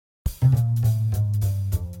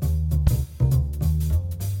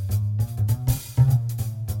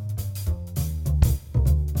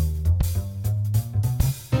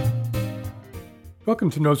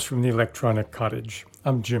Welcome to Notes from the Electronic Cottage.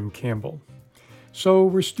 I'm Jim Campbell. So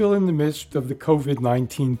we're still in the midst of the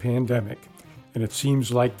COVID-19 pandemic, and it seems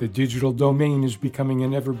like the digital domain is becoming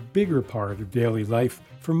an ever bigger part of daily life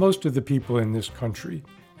for most of the people in this country,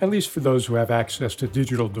 at least for those who have access to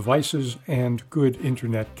digital devices and good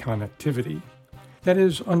internet connectivity. That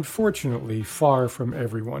is unfortunately far from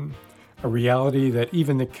everyone, a reality that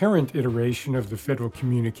even the current iteration of the Federal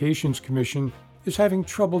Communications Commission is having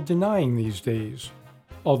trouble denying these days,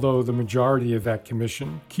 although the majority of that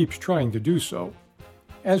commission keeps trying to do so.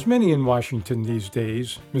 As many in Washington these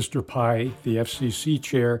days, Mr. Pai, the FCC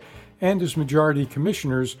chair, and his majority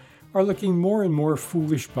commissioners are looking more and more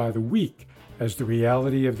foolish by the week as the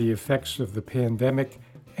reality of the effects of the pandemic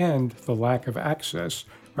and the lack of access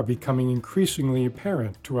are becoming increasingly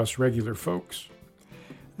apparent to us regular folks.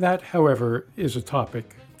 That, however, is a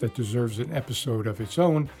topic that deserves an episode of its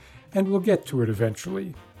own, and we'll get to it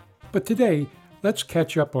eventually. But today, let's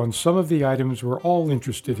catch up on some of the items we're all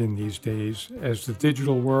interested in these days as the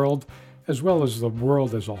digital world, as well as the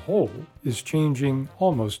world as a whole, is changing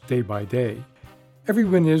almost day by day.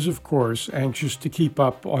 Everyone is, of course, anxious to keep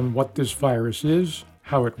up on what this virus is,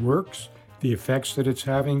 how it works, the effects that it's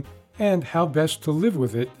having, and how best to live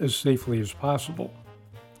with it as safely as possible.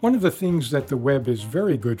 One of the things that the web is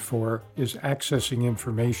very good for is accessing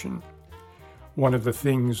information. One of the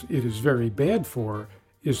things it is very bad for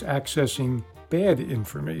is accessing bad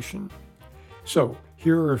information. So,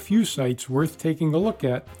 here are a few sites worth taking a look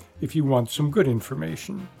at if you want some good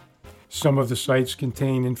information. Some of the sites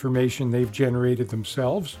contain information they've generated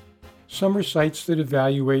themselves. Some are sites that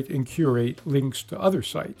evaluate and curate links to other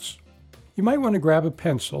sites. You might want to grab a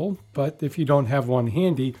pencil, but if you don't have one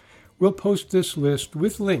handy, we'll post this list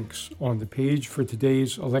with links on the page for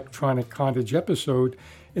today's Electronic Cottage episode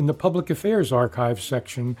in the Public Affairs Archive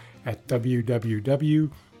section at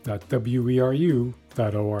www.weru.org.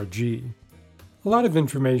 A lot of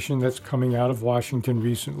information that's coming out of Washington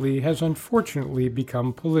recently has unfortunately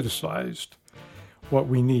become politicized. What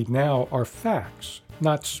we need now are facts,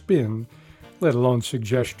 not spin, let alone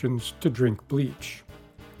suggestions to drink bleach.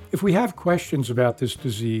 If we have questions about this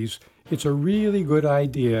disease, it's a really good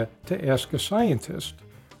idea to ask a scientist,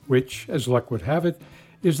 which, as luck would have it,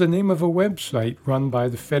 is the name of a website run by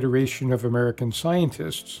the Federation of American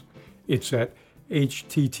Scientists. It's at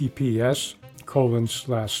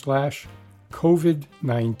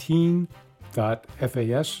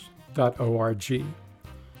https://covid19.fas.org.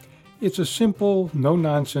 It's a simple,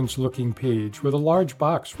 no-nonsense looking page with a large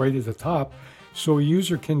box right at the top so a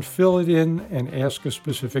user can fill it in and ask a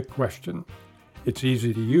specific question. It's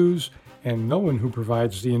easy to use, and no one who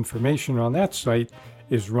provides the information on that site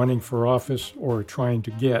is running for office or trying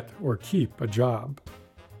to get or keep a job.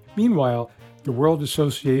 Meanwhile, the World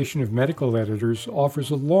Association of Medical Editors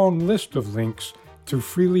offers a long list of links to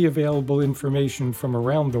freely available information from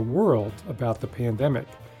around the world about the pandemic,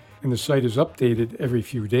 and the site is updated every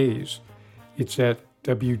few days. It's at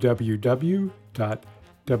www.wame.org.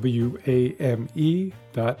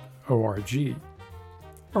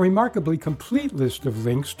 A remarkably complete list of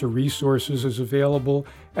links to resources is available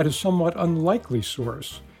at a somewhat unlikely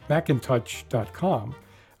source, Macintosh.com,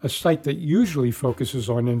 a site that usually focuses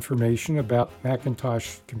on information about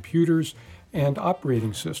Macintosh computers and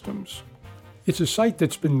operating systems. It's a site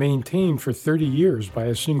that's been maintained for 30 years by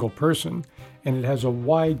a single person, and it has a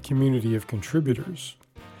wide community of contributors.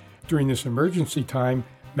 During this emergency time,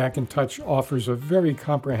 Macintosh offers a very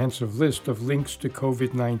comprehensive list of links to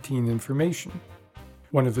COVID-19 information.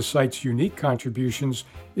 One of the site's unique contributions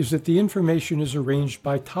is that the information is arranged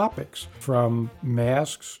by topics, from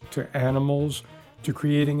masks to animals to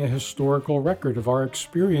creating a historical record of our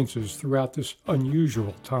experiences throughout this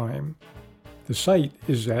unusual time. The site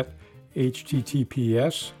is at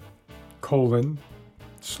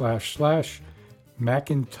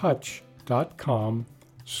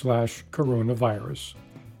https://macintosh.com/coronavirus.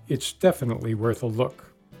 It's definitely worth a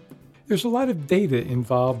look. There's a lot of data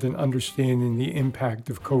involved in understanding the impact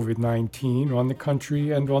of COVID-19 on the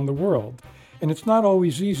country and on the world, and it's not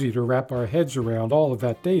always easy to wrap our heads around all of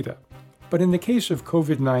that data. But in the case of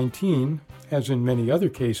COVID-19, as in many other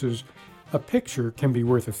cases, a picture can be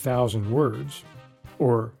worth 1,000 words,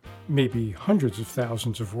 or maybe hundreds of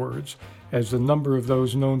thousands of words, as the number of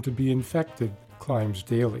those known to be infected climbs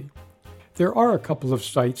daily. There are a couple of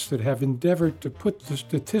sites that have endeavored to put the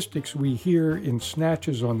statistics we hear in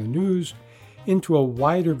snatches on the news into a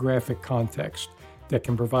wider graphic context that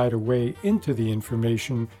can provide a way into the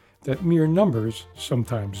information that mere numbers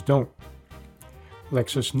sometimes don't.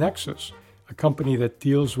 LexisNexis, a company that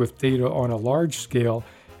deals with data on a large scale,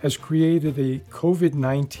 has created a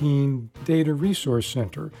COVID-19 Data Resource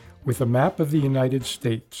Center, with a map of the United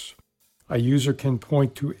States. A user can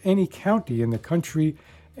point to any county in the country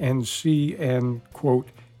and see an, quote,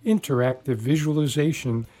 interactive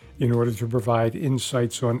visualization in order to provide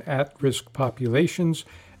insights on at-risk populations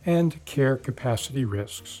and care capacity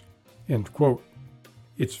risks, end quote.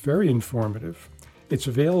 It's very informative. It's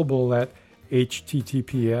available at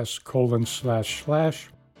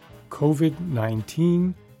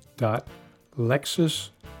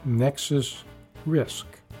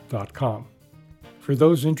https://covid19.lexisnexusrisk.com. For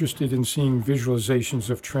those interested in seeing visualizations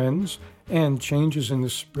of trends and changes in the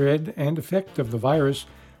spread and effect of the virus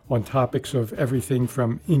on topics of everything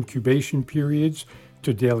from incubation periods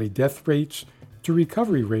to daily death rates to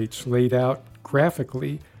recovery rates laid out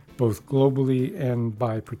graphically both globally and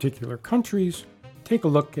by particular countries, take a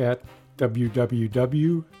look at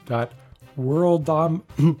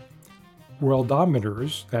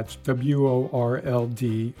www.worldometers, that's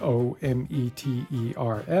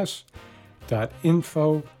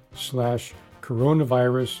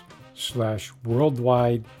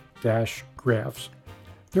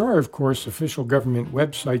There are, of course, official government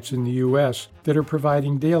websites in the U.S. that are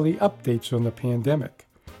providing daily updates on the pandemic.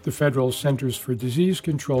 The Federal Centers for Disease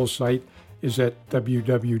Control site is at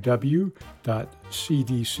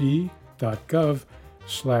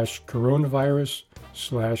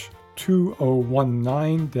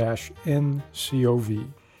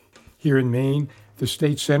Here in Maine, the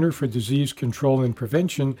State Center for Disease Control and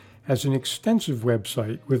Prevention has an extensive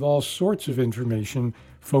website with all sorts of information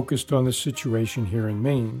focused on the situation here in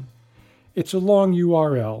Maine. It's a long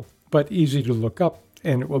URL, but easy to look up,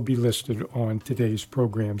 and it will be listed on today's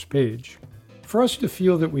program's page. For us to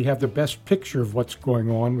feel that we have the best picture of what's going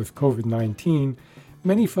on with COVID-19,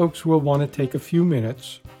 many folks will want to take a few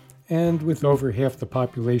minutes, and with over half the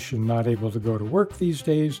population not able to go to work these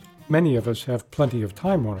days, many of us have plenty of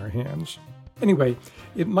time on our hands. Anyway,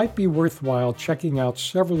 it might be worthwhile checking out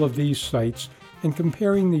several of these sites and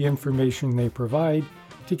comparing the information they provide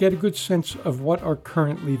to get a good sense of what are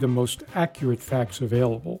currently the most accurate facts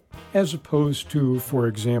available, as opposed to, for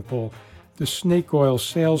example, the snake oil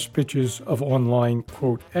sales pitches of online,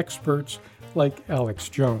 quote, experts like Alex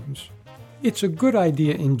Jones. It's a good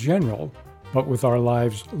idea in general, but with our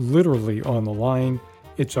lives literally on the line,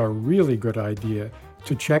 it's a really good idea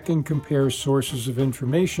to check and compare sources of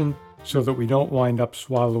information so that we don't wind up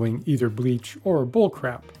swallowing either bleach or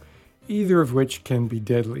bullcrap, either of which can be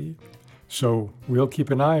deadly. So we'll keep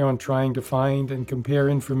an eye on trying to find and compare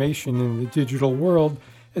information in the digital world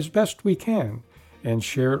as best we can and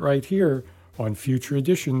share it right here on future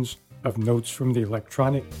editions of Notes from the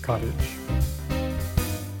Electronic Cottage.